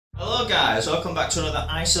Hello guys, welcome back to another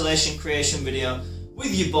isolation creation video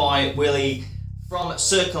with your boy Willie from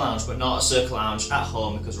Circle Lounge, but not at Circle Lounge, at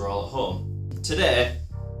home because we're all at home. Today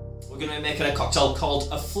we're going to be making a cocktail called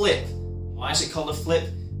a flip. Why is it called a flip?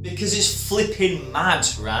 Because it's flipping mad,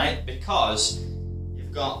 right? Because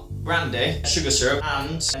you've got brandy, sugar syrup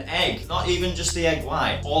and an egg. Not even just the egg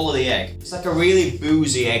white, all of the egg. It's like a really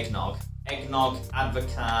boozy eggnog. Eggnog,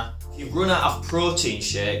 advocaat. If you run out of protein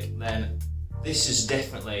shake, then this is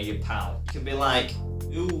definitely your pal. You can be like,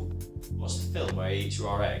 ooh, what's the film where he eats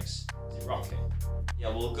raw eggs? Is it Rocky?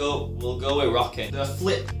 Yeah, we'll go with Rocky. The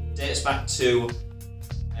flip dates back to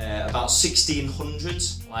about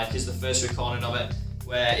 1600s, like is the first recording of it,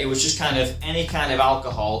 where it was just kind of any kind of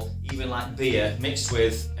alcohol, even like beer, mixed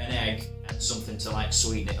with an egg and something to like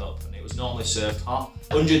sweeten it up, and it was normally served hot.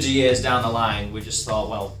 Hundreds of years down the line, we just thought,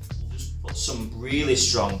 well, we'll just put some really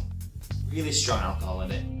strong alcohol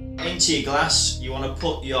in it. Into your glass, you want to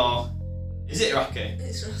put your... Is it Rocky?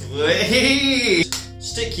 It's Rocky.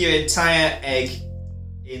 Stick your entire egg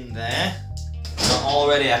in there. Now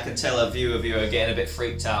already I can tell a few of you are getting a bit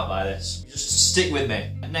freaked out by this. Just stick with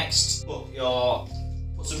me. Next, put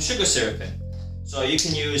some sugar syrup in. So you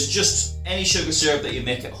can use just any sugar syrup that you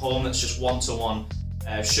make at home that's just 1-to-1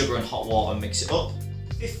 sugar and hot water, mix it up.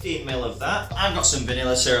 15 ml of that. I've got some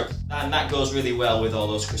vanilla syrup, and that goes really well with all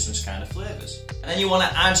those Christmas kind of flavours. And then you want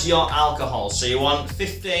to add your alcohol. So you want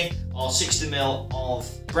 50 or 60 ml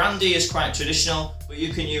of brandy is quite traditional, but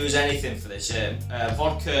you can use anything for this.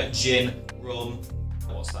 Vodka, gin, rum.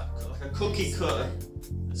 What's that? Like a cookie cutter.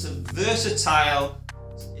 It's a versatile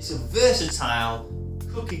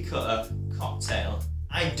cookie cutter cocktail.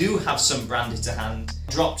 I do have some brandy to hand,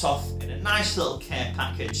 dropped off in a nice little care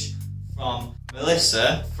package from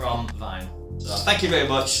Melissa from Vine. So thank you very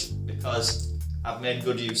much, because I've made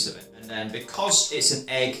good use of it. And then because it's an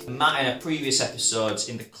egg, Matt in a previous episode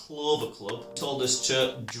in the Clover Club told us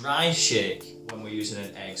to dry shake when we're using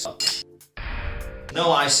an egg. So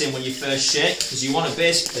no icing when you first shake, because you want to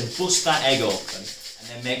basically bust that egg open and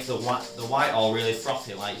then make the white all really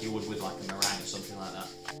frothy like you would with like a meringue or something like that.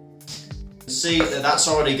 See that that's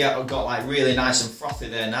already got like really nice and frothy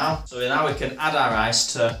there now. So now we can add our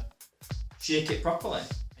ice to shake it properly.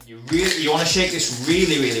 And you want to shake this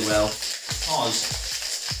really well,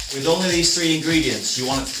 because with only these 3 ingredients, you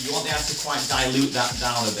want the ice to quite dilute that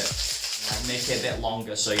down a bit, like make it a bit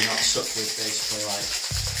longer, so you're not stuck with basically like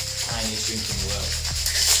tiniest drink in the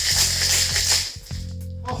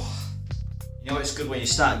world. Oh, you know it's good when you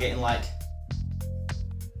start getting like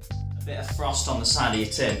a bit of frost on the side of your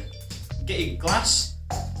tin. Get your glass,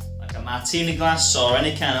 like a martini glass or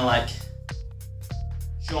any kind of like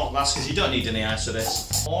short glass, because you don't need any ice for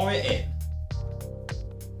this. Pour it in.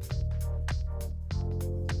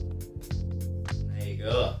 There you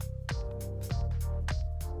go.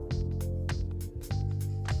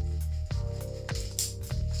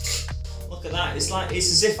 Look at that. It's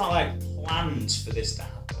as if I planned for this to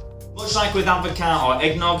happen. Much like with advocaat or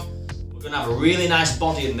eggnog, we're going to have a really nice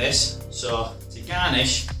body in this. So to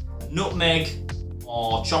garnish, nutmeg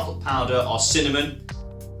or chocolate powder or cinnamon,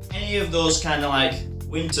 any of those kind of like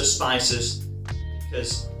winter spices,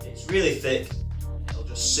 because it's really thick and it'll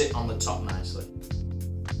just sit on the top nicely.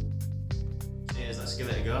 Cheers, let's give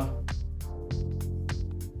it a go.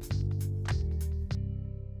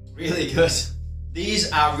 Really good.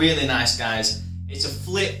 These are really nice, guys. It's a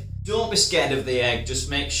flip. Don't be scared of the egg, just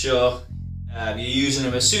make sure you're using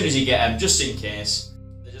them as soon as you get them, just in case.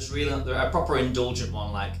 They're a proper indulgent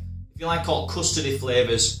one. Like if you like all custardy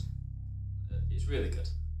flavours, it's really good.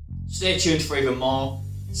 Stay tuned for even more,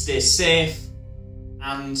 stay safe,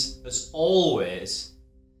 and as always,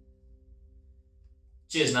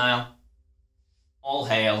 cheers Niall, all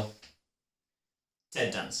hail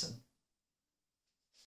Ted Danson.